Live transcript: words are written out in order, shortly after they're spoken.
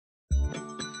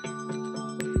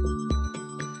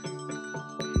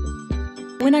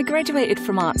When I graduated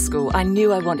from art school, I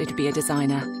knew I wanted to be a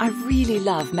designer. I really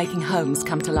love making homes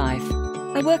come to life.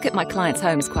 I work at my clients'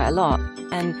 homes quite a lot,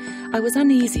 and I was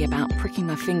uneasy about pricking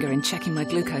my finger and checking my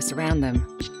glucose around them.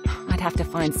 I'd have to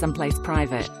find someplace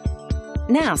private.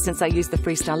 Now, since I use the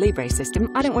Preistail Libre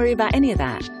system, I don't worry about any of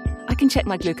that. I can check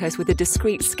my glucose with a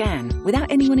discreet scan, without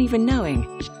anyone even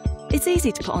knowing. It's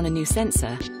easy to put on a new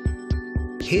sensor.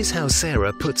 Here's how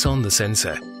Sarah puts on the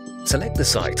sensor. Select the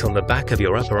site on the back of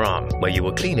your upper arm where you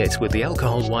will clean it with the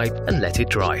alcohol wipe and let it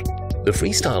dry. The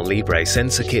Preistail Libre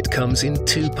sensor kit comes in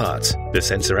two parts, the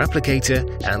sensor applicator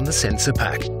and the sensor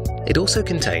pack. It also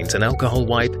contains an alcohol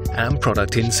wipe and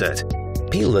product insert.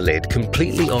 Peel the lid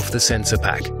completely off the sensor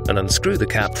pack and unscrew the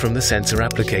cap from the sensor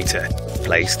applicator.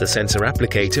 Place the sensor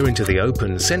applicator into the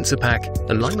open sensor pack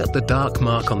and line up the dark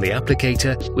mark on the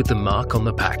applicator with the mark on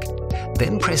the pack.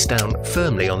 Then press down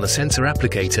firmly on the sensor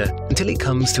applicator until it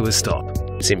comes to a stop.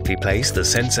 Simply place the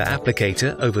sensor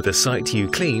applicator over the site you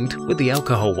cleaned with the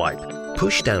alcohol wipe.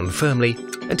 Push down firmly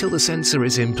until the sensor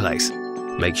is in place.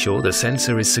 Make sure the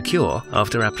sensor is secure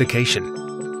after application.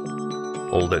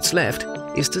 All that's left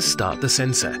is to start the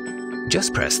sensor.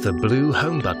 Just press the blue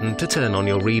Home button to turn on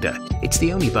your reader. It's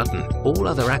the only button. All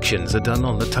other actions are done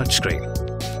on the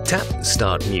touchscreen. Tap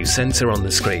Start New Sensor on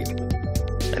the screen.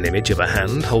 An image of a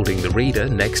hand holding the reader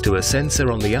next to a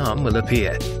sensor on the arm will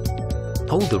appear.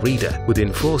 Hold the reader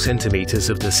within 4 centimeters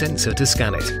of the sensor to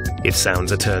scan it. If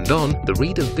sounds are turned on, the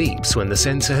reader beeps when the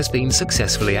sensor has been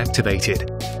successfully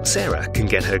activated. Sarah can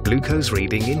get her glucose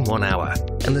reading in 1 hour,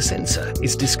 and the sensor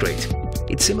is discreet.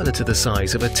 It's similar to the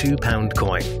size of a £2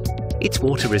 coin. It's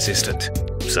water resistant,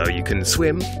 so you can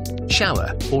swim,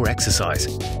 shower, or exercise.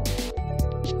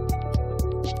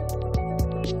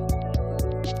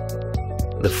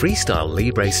 The Preistail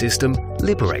Libre system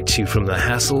liberates you from the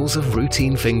hassles of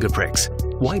routine finger pricks.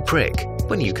 Why prick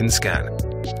when you can scan?